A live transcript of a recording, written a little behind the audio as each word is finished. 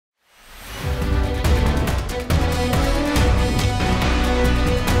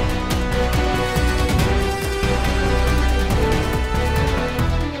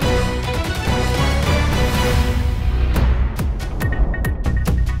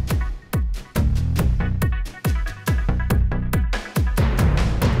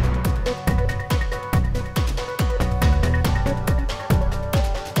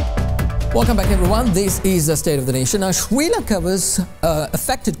Welcome back, everyone. This is the State of the Nation. Now, Sri Lanka was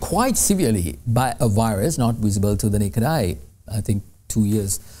affected quite severely by a virus not visible to the naked eye. I think 2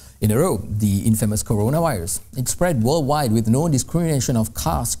 years in a row, the infamous coronavirus. It spread worldwide with no discrimination of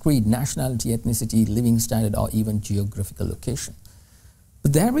caste, creed, nationality, ethnicity, living standard, or even geographical location.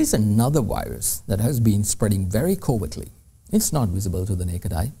 But there is another virus that has been spreading very covertly. It's not visible to the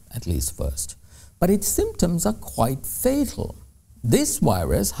naked eye, at least first, but its symptoms are quite fatal. This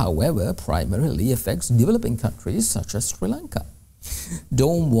virus, however, primarily affects developing countries such as Sri Lanka.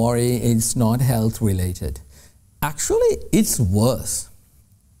 Don't worry, it's not health related. Actually, it's worse.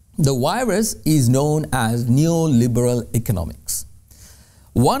 The virus is known as neoliberal economics.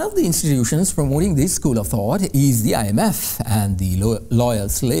 One of the institutions promoting this school of thought is the IMF, and the loyal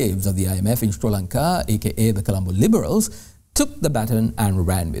slaves of the IMF in Sri Lanka, aka the Colombo liberals, took the baton and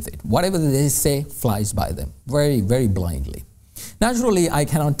ran with it. Whatever they say flies by them, very, very blindly. Naturally, I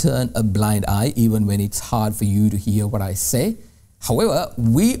cannot turn a blind eye even when it's hard for you to hear what I say. However,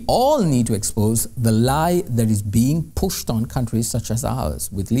 we all need to expose the lie that is being pushed on countries such as ours,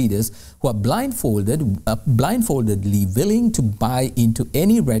 with leaders who are blindfoldedly willing to buy into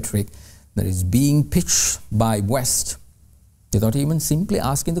any rhetoric that is being pitched by West, without even simply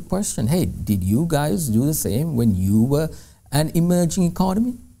asking the question, hey, did you guys do the same when you were an emerging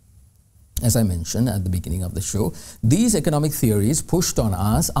economy? As I mentioned at the beginning of the show, these economic theories pushed on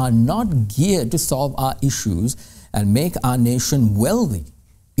us are not geared to solve our issues and make our nation wealthy.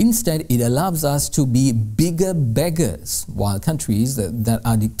 Instead, it allows us to be bigger beggars, while countries that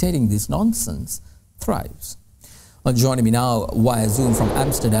are dictating this nonsense thrives. Well, joining me now via Zoom from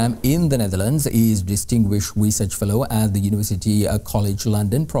Amsterdam in the Netherlands is Distinguished Research Fellow at the University College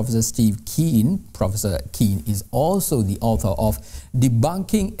London, Professor Steve Keen. Professor Keen is also the author of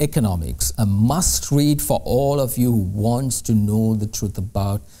Debunking Economics, a must-read for all of you who wants to know the truth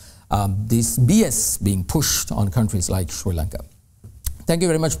about this BS being pushed on countries like Sri Lanka. Thank you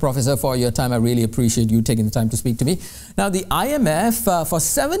very much, Professor, for your time. I really appreciate you taking the time to speak to me. Now, the IMF for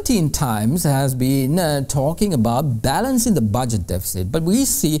 17 times has been talking about balancing the budget deficit. But we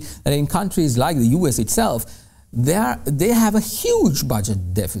see that in countries like the US itself, they have a huge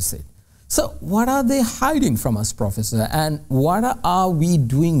budget deficit. So what are they hiding from us, Professor? And what are we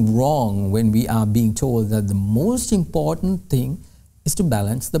doing wrong when we are being told that the most important thing is to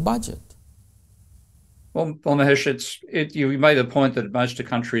balance the budget? Well, Mahieash, you made the point that most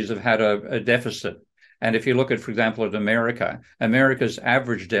countries have had a deficit. And if you look at, for example, at America's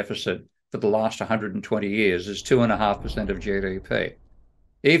average deficit for the last 120 years is 2.5% of GDP.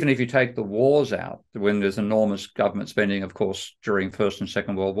 Even if you take the wars out, when there's enormous government spending, of course, during First and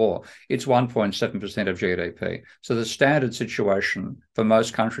Second World War, it's 1.7% of GDP. So the standard situation for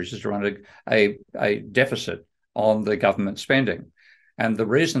most countries is to run a deficit on the government spending. And the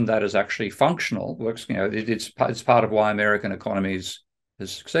reason that is actually functional, works, it's part of why American economies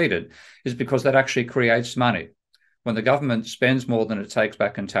has succeeded, is because that actually creates money. When the government spends more than it takes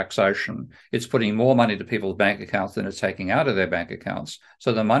back in taxation, it's putting more money to people's bank accounts than it's taking out of their bank accounts.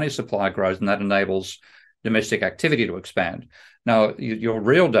 So the money supply grows, and that enables domestic activity to expand. Now, your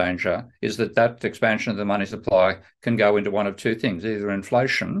real danger is that expansion of the money supply can go into one of two things, either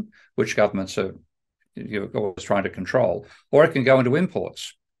inflation, which governments are always trying to control, or it can go into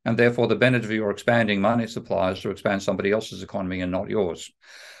imports. And therefore, the benefit of your expanding money supply is to expand somebody else's economy and not yours.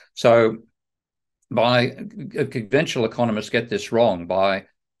 So conventional economists get this wrong by,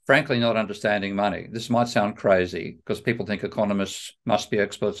 frankly, not understanding money. This might sound crazy because people think economists must be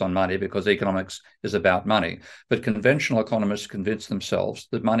experts on money because economics is about money. But conventional economists convince themselves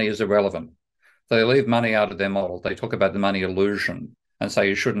that money is irrelevant. They leave money out of their model. They talk about the money illusion and say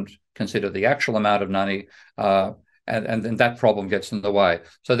you shouldn't consider the actual amount of money, and then that problem gets in the way.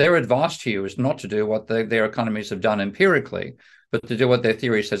 So their advice to you is not to do what their economies have done empirically, but to do what their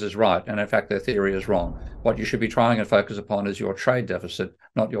theory says is right. And in fact, their theory is wrong. What you should be trying and focus upon is your trade deficit,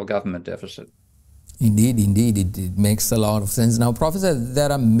 not your government deficit. Indeed, indeed, it makes a lot of sense. Now, Professor,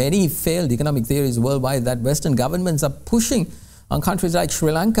 there are many failed economic theories worldwide that Western governments are pushing on countries like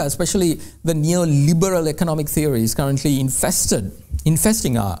Sri Lanka, especially the neoliberal economic theory is currently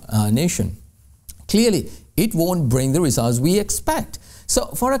infesting our nation. Clearly, it won't bring the results we expect. So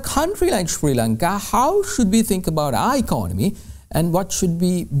for a country like Sri Lanka, how should we think about our economy and what should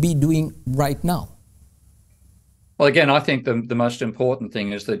we be doing right now? Well, again, I think the most important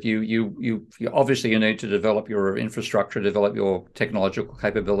thing is that you obviously need to develop your infrastructure, develop your technological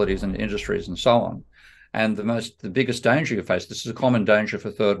capabilities and industries and so on. And the biggest danger you face, this is a common danger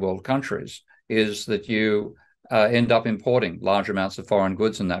for third world countries, is that you end up importing large amounts of foreign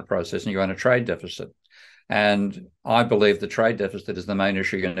goods in that process and you're in a trade deficit. And I believe the trade deficit is the main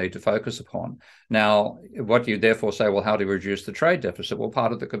issue you need to focus upon. Now, what you therefore say, well, how do you reduce the trade deficit? Well,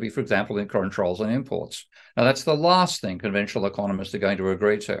 part of it could be, for example, in controls on imports. Now, that's the last thing conventional economists are going to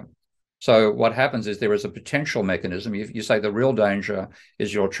agree to. So what happens is there is a potential mechanism. You say the real danger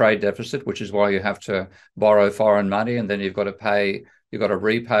is your trade deficit, which is why you have to borrow foreign money, and then you've got to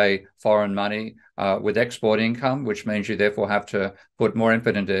repay foreign money with export income, which means you therefore have to put more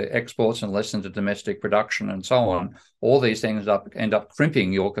input into exports and less into domestic production and so on. All these things end up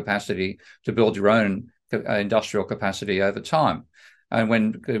crimping your capacity to build your own industrial capacity over time. And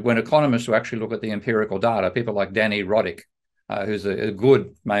when economists who actually look at the empirical data, people like Danny Roddick, who's a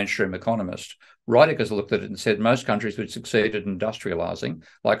good mainstream economist, Roddick has looked at it and said most countries which succeeded in industrializing,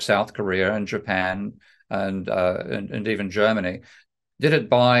 like South Korea and Japan and even Germany, did it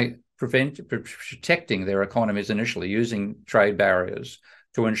by protecting their economies initially, using trade barriers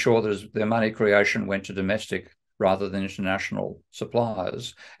to ensure that their money creation went to domestic rather than international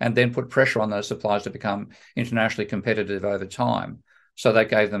suppliers, and then put pressure on those suppliers to become internationally competitive over time. So that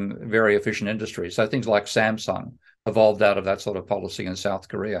gave them very efficient industries. So things like Samsung evolved out of that sort of policy in South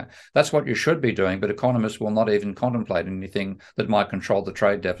Korea. That's what you should be doing, but economists will not even contemplate anything that might control the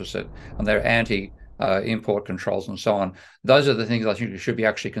trade deficit, and they're anti-import controls and so on. Those are the things I think you should be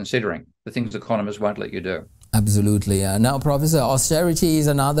actually considering, the things economists won't let you do. Absolutely. Now, Professor, austerity is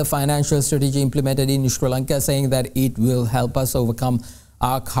another financial strategy implemented in Sri Lanka, saying that it will help us overcome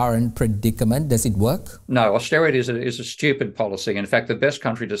our current predicament. Does it work? No, austerity is a stupid policy. In fact, the best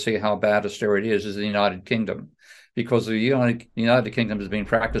country to see how bad austerity is the United Kingdom, because the United Kingdom has been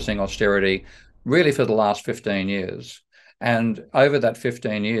practicing austerity really for the last 15 years. And over that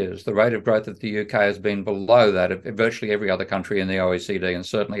 15 years, the rate of growth of the UK has been below that of virtually every other country in the OECD, and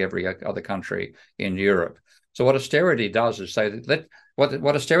certainly every other country in Europe. So what austerity does is say that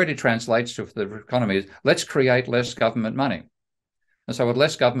what austerity translates to for the economy is, let's create less government money. And so with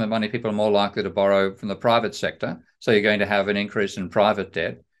less government money, people are more likely to borrow from the private sector. So you're going to have an increase in private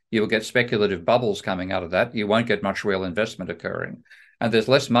debt. You will get speculative bubbles coming out of that. You won't get much real investment occurring. And there's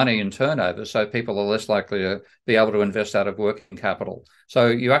less money in turnover, so people are less likely to be able to invest out of working capital. So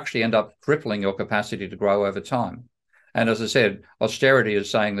you actually end up crippling your capacity to grow over time. And as I said, austerity is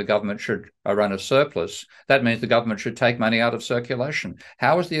saying the government should run a surplus. That means the government should take money out of circulation.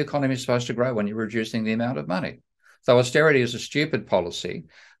 How is the economy supposed to grow when you're reducing the amount of money? So austerity is a stupid policy.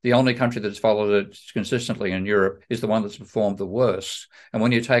 The only country that's followed it consistently in Europe is the one that's performed the worst. And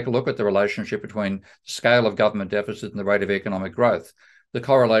when you take a look at the relationship between the scale of government deficit and the rate of economic growth, the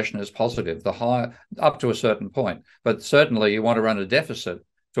correlation is positive, the higher up to a certain point. But certainly you want to run a deficit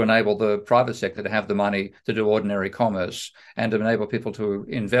to enable the private sector to have the money to do ordinary commerce and to enable people to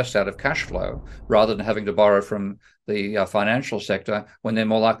invest out of cash flow rather than having to borrow from the financial sector when they're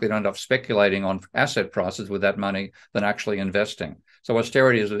more likely to end up speculating on asset prices with that money than actually investing. So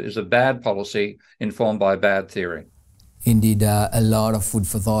austerity is a bad policy informed by bad theory. Indeed, a lot of food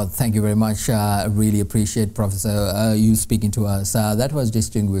for thought. Thank you very much. I really appreciate, Professor, you speaking to us. That was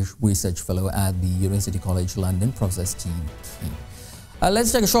Distinguished Research Fellow at the University College London, Professor Steve King.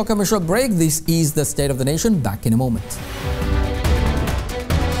 Let's take a short commercial break. This is The State of the Nation. Back in a moment.